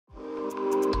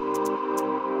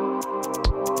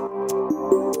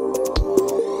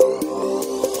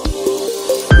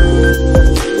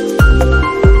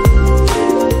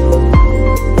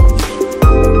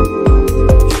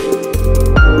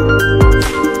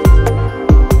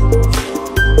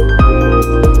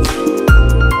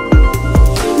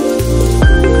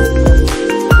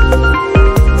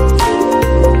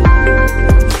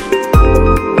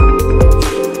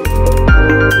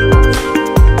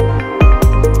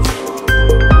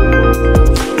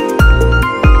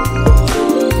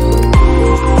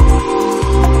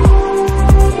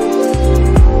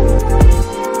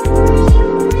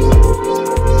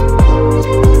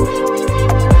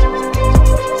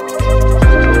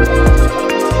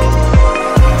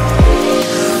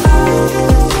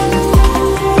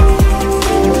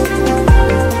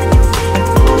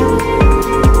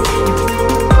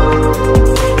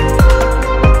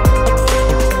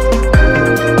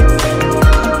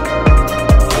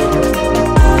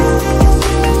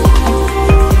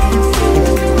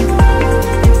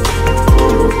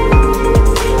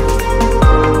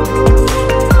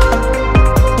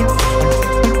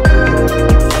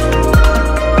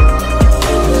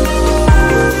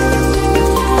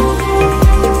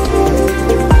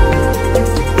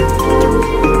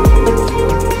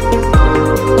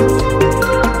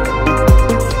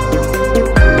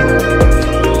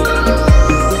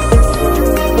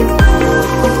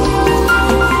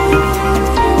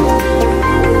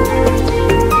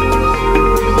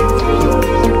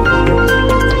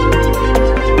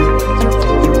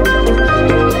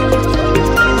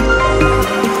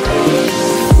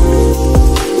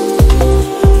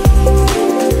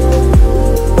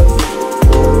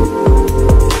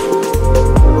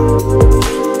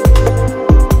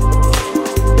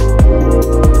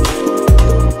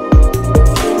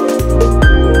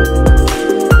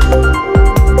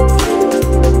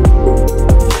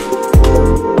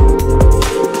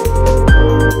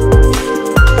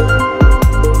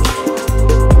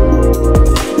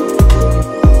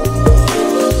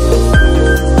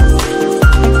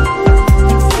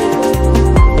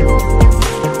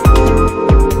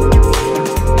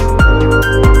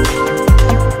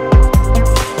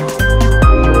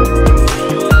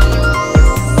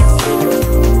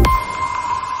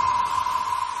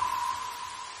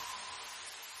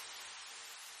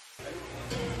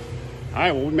All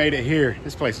right, well, we made it here.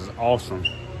 This place is awesome.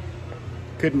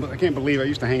 I can't believe I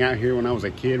used to hang out here when I was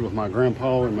a kid with my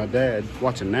grandpa and my dad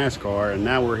watching NASCAR, and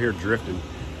now we're here drifting.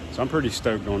 So I'm pretty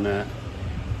stoked on that.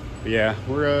 But yeah,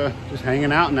 we're just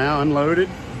hanging out now, unloaded.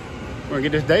 We're gonna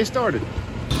get this day started.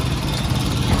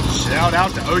 Shout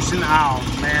out to Ocean Isle,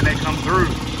 man, they come through.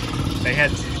 They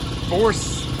had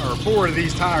four of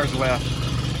these tires left.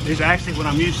 These are actually what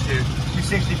I'm used to,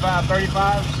 265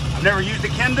 35s. I've never used a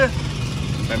Kenda,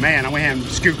 but man, I went ahead and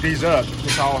scooped these up.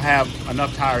 This all have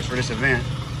enough tires for this event.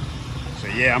 So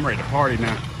yeah, I'm ready to party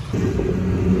now.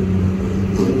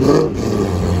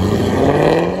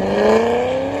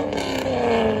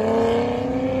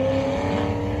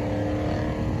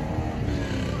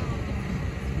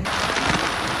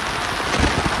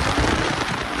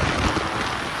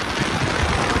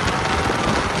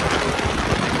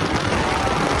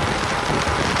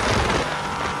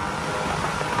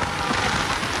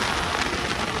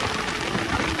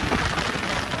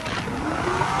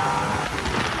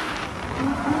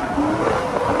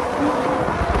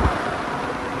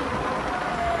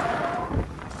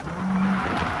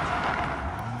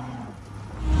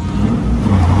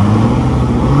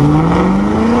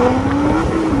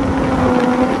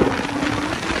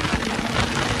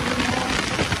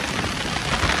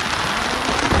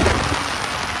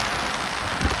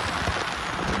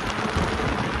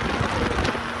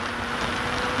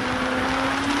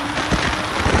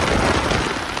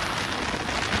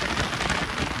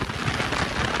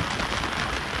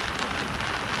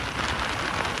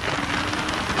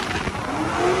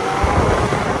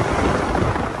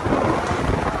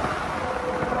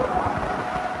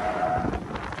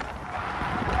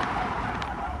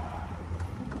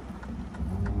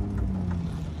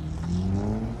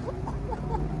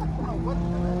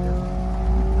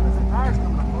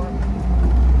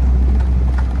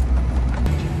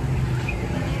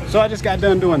 So I just got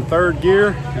done doing third gear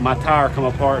and my tire come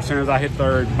apart as soon as I hit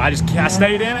third. I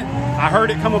stayed in it. I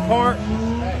heard it come apart,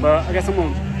 but I guess I'm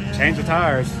gonna change the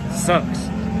tires. It sucks.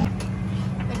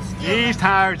 These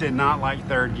tires did not like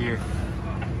third gear.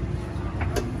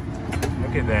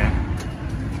 Look at that.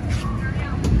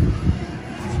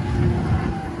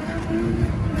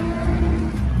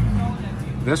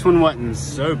 This one wasn't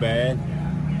so bad,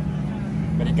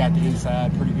 but it got the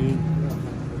inside pretty good.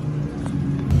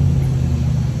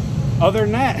 Other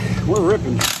than that, we're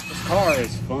ripping. This car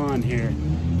is fun here.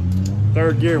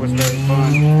 Third gear was very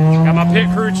fun. Got my pit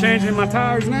crew changing my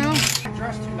tires now. You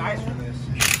dressed too nice for this.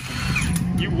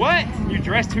 You what? You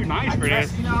dressed too nice for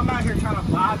this? You know, I'm out here trying to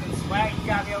vibe and swag. You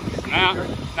got me over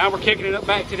here. Now we're kicking it up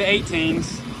back to the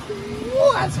 18s.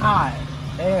 Ooh, that's hot.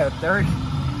 Yeah, third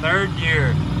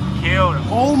gear. Killed him.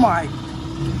 Oh my.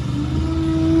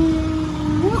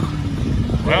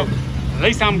 Well, at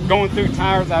least I'm going through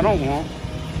tires I don't want.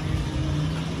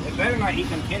 They better not eat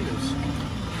them Kenders.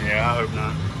 Yeah, I hope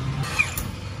not.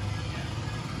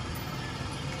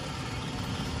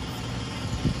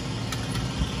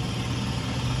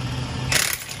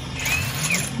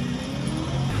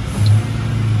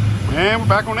 And we're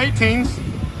back on 18s.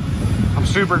 I'm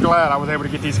super glad I was able to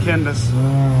get these Kendas.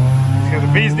 Because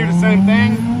if these do the same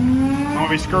thing, I'm gonna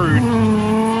be screwed.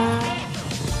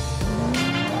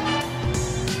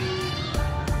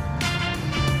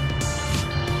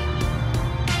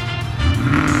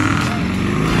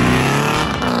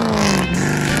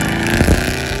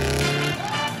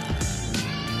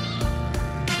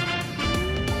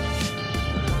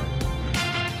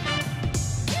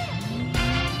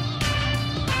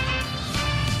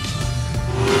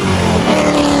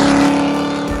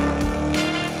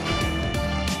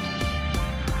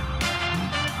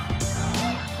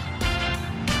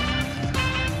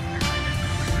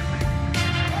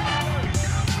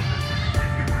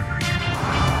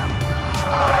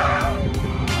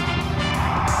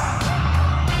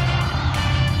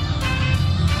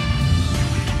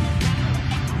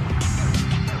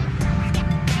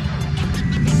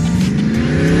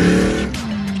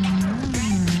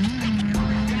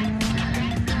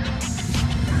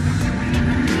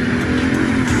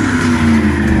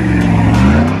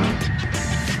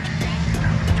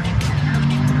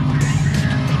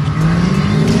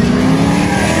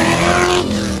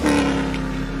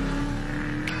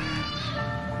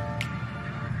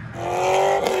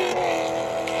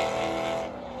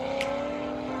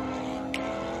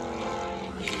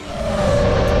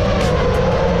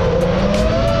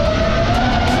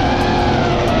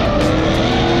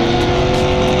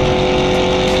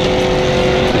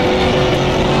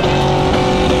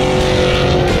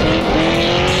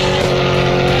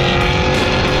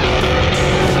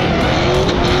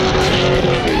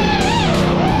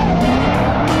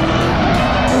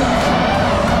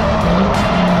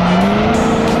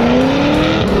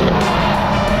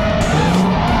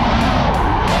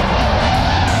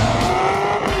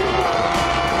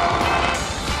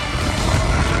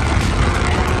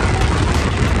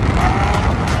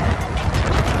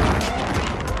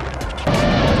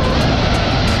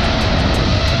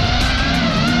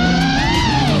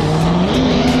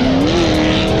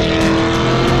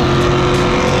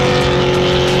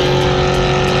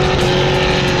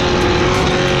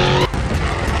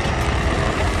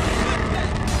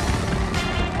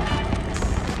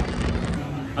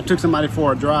 took somebody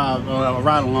for a drive, a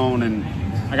ride along, and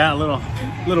I got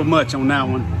a little much on that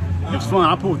one. It was fun.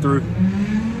 I pulled through.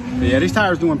 But yeah, these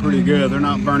tires doing pretty good. They're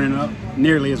not burning up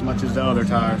nearly as much as the other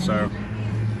tires. So.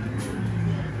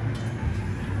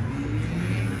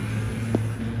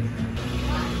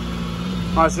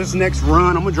 All right, so this next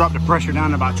run, I'm gonna drop the pressure down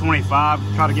to about 25.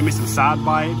 Try to give me some side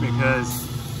bite because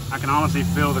I can honestly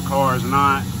feel the car is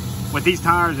not, with these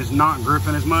tires, it's not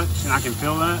gripping as much, and I can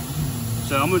feel that.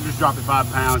 So I'm gonna just drop it 5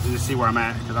 pounds and just see where I'm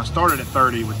at, because I started at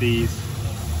 30 with these.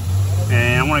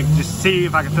 And I wanna just see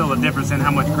if I can feel the difference in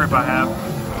how much grip I have.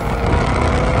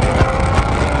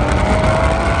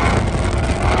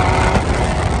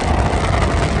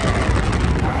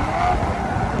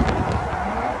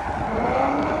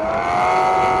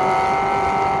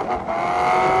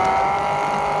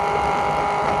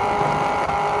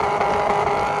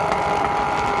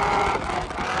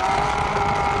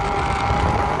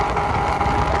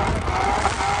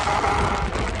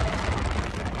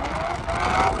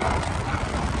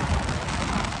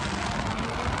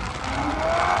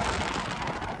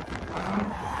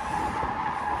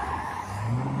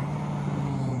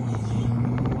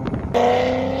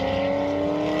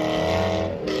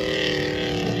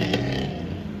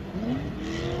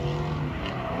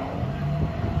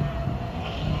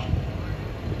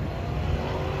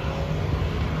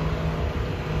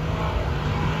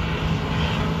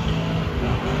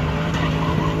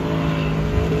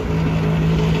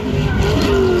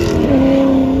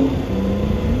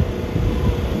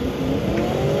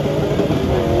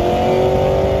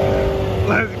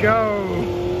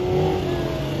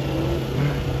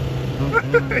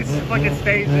 It just fucking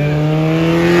stays in.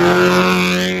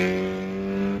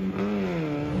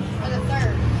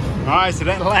 Alright, so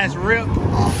that last rip,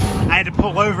 I had to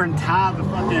pull over and tie the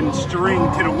fucking string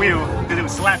to the wheel because it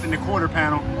was slapping the quarter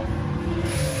panel.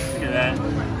 Look at that.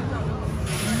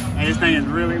 And this thing is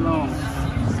really long.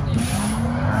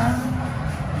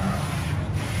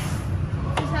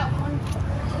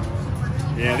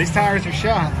 Yeah, these tires are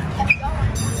shot.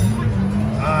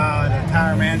 The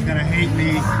tire man's gonna hate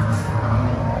me.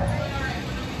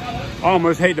 I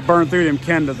almost hate to burn through them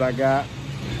Kendas I got,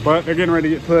 but they're getting ready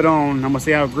to get put on. I'm gonna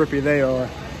see how grippy they are.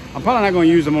 I'm probably not gonna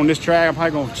use them on this track. I'm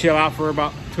probably gonna chill out for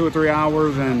about 2 or 3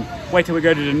 hours and wait till we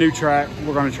go to the new track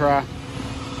we're gonna try.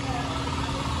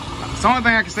 It's the only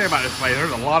thing I can say about this place.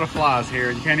 There's a lot of flies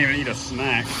here. You can't even eat a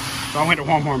snack. So I went to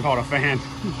Walmart and bought a fan.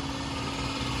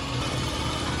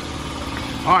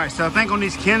 All right, so I think on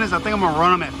these Kendas, I think I'm gonna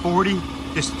run them at 40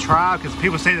 just to try, because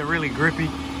people say they're really grippy.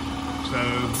 So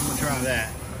I'm gonna try that.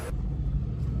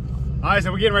 All right,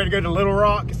 so we're getting ready to go to Little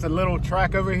Rock. It's a little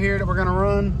track over here that we're gonna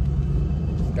run.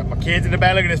 Got my kids in the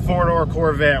back. Look at this 4-door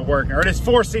Corvette working, or this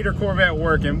 4-seater Corvette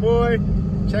working. Boy,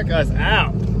 check us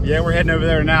out. Yeah, we're heading over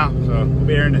there now, so we'll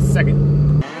be here in a second.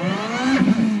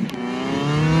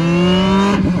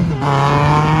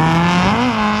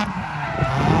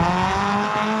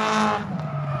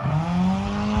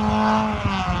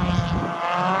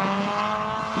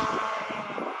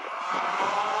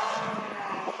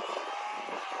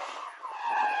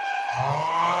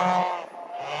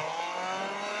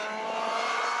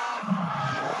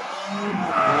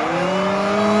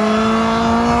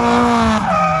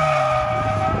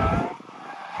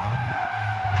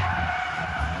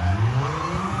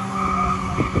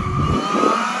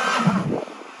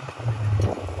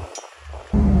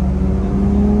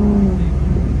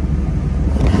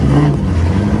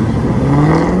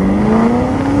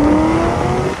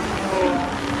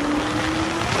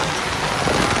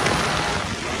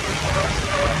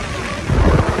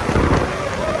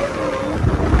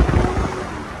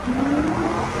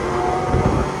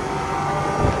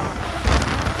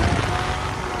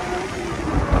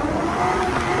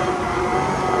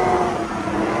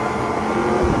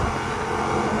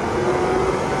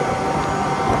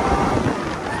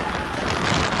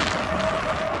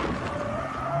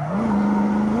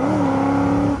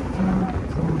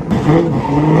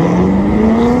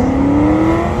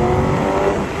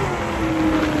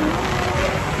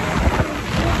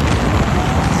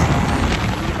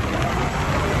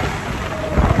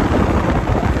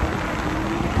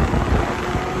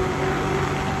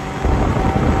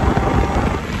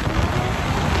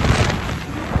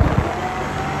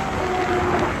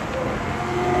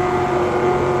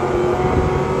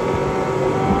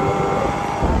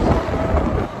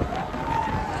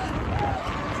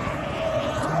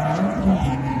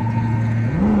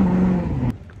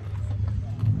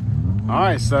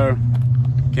 Alright, so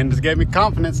Ken just gave me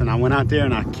confidence and I went out there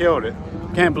and I killed it.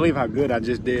 Can't believe how good I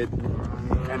just did.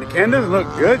 And the Kendas look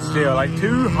good still, like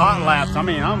 2 hot laps. I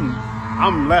mean, I'm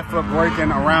I'm left foot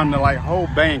braking around the like whole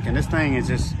bank, and this thing is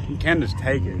just, you can just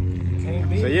take it.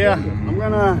 So yeah, I'm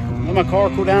gonna let my car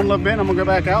cool down a little bit, and I'm gonna go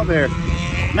back out there.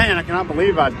 Man, I cannot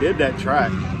believe I did that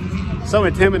track. So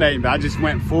intimidating, but I just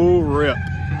went full rip.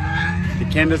 The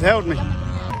Kendas held me.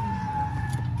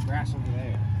 Grass over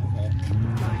there.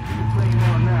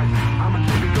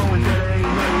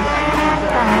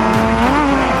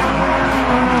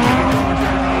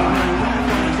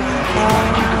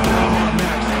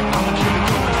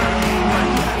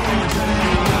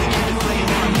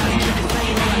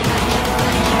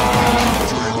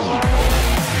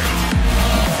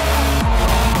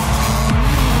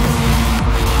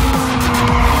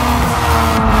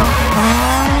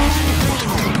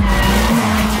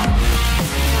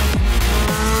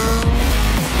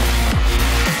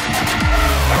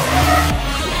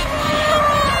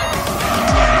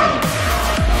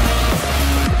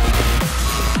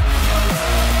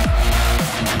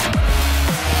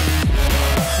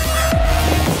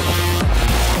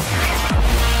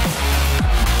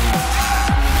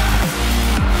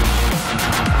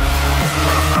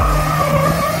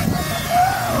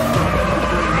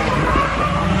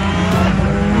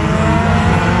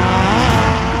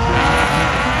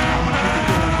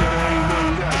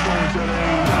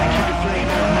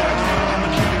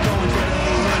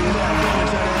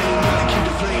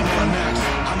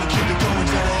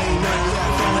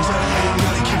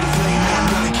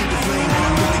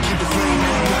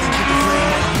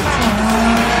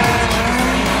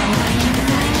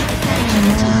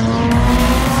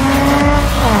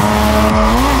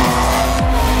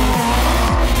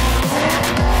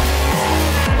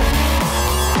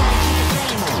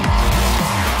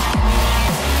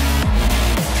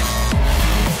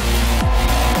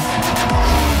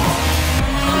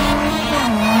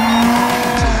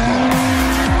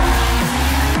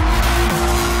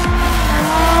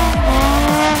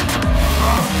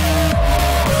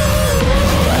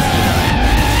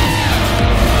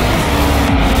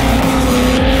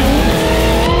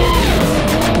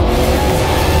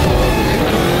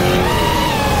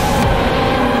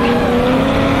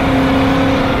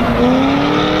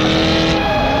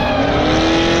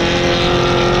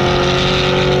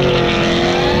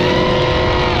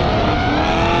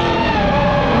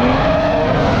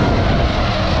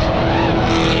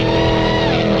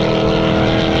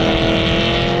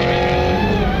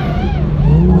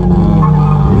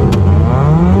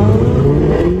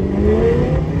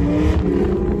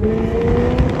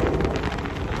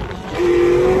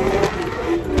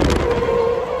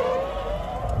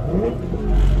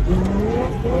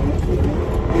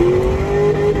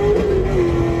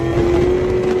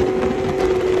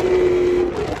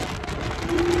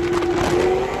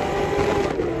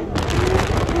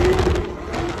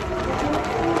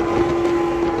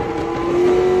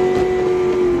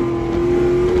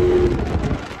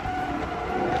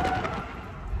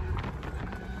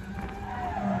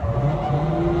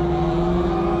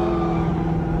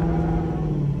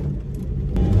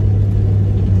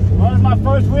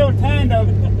 First wheel tandem,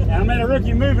 and I made a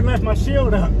rookie move and left my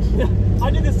shield up. I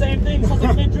did the same thing. So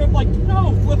the kid drove like,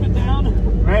 no, flip it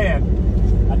down.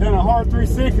 Man, I done a hard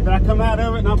 360, but I come out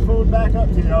of it and I pulled back up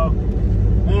to y'all.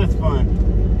 That's fun.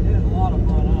 It is a lot of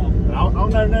fun, But I'll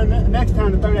know next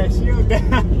time to throw that shield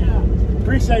down. Yeah.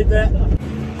 Appreciate that.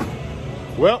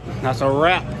 Well, that's a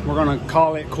wrap. We're gonna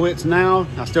call it quits now.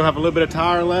 I still have a little bit of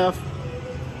tire left.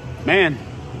 Man,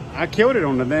 I killed it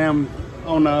on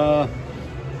the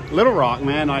Little Rock,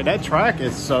 man. Like, that track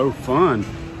is so fun.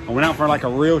 I went out for like a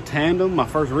real tandem, my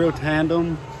first real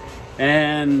tandem,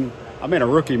 and I made a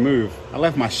rookie move. I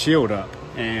left my shield up,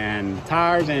 and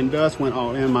tires and dust went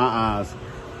all in my eyes.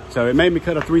 So it made me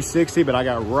cut a 360, but I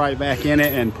got right back in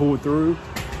it and pulled through.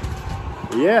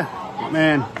 But yeah,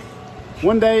 man,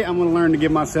 one day I'm gonna learn to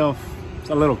give myself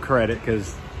a little credit,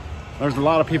 because there's a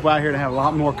lot of people out here that have a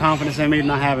lot more confidence in me than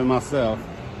I have in myself.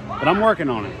 But I'm working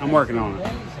on it. I'm working on it.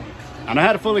 I know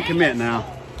how to fully commit now,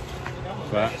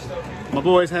 but my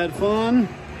boys had fun.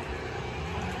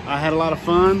 I had a lot of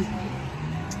fun.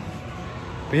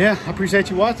 But yeah, I appreciate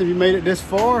you watching. If you made it this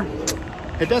far,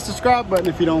 hit that subscribe button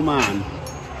if you don't mind.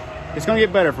 It's gonna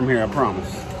get better from here, I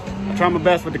promise. I try my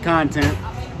best with the content,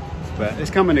 but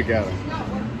it's coming together.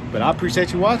 But I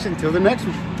appreciate you watching. Until the next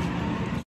one.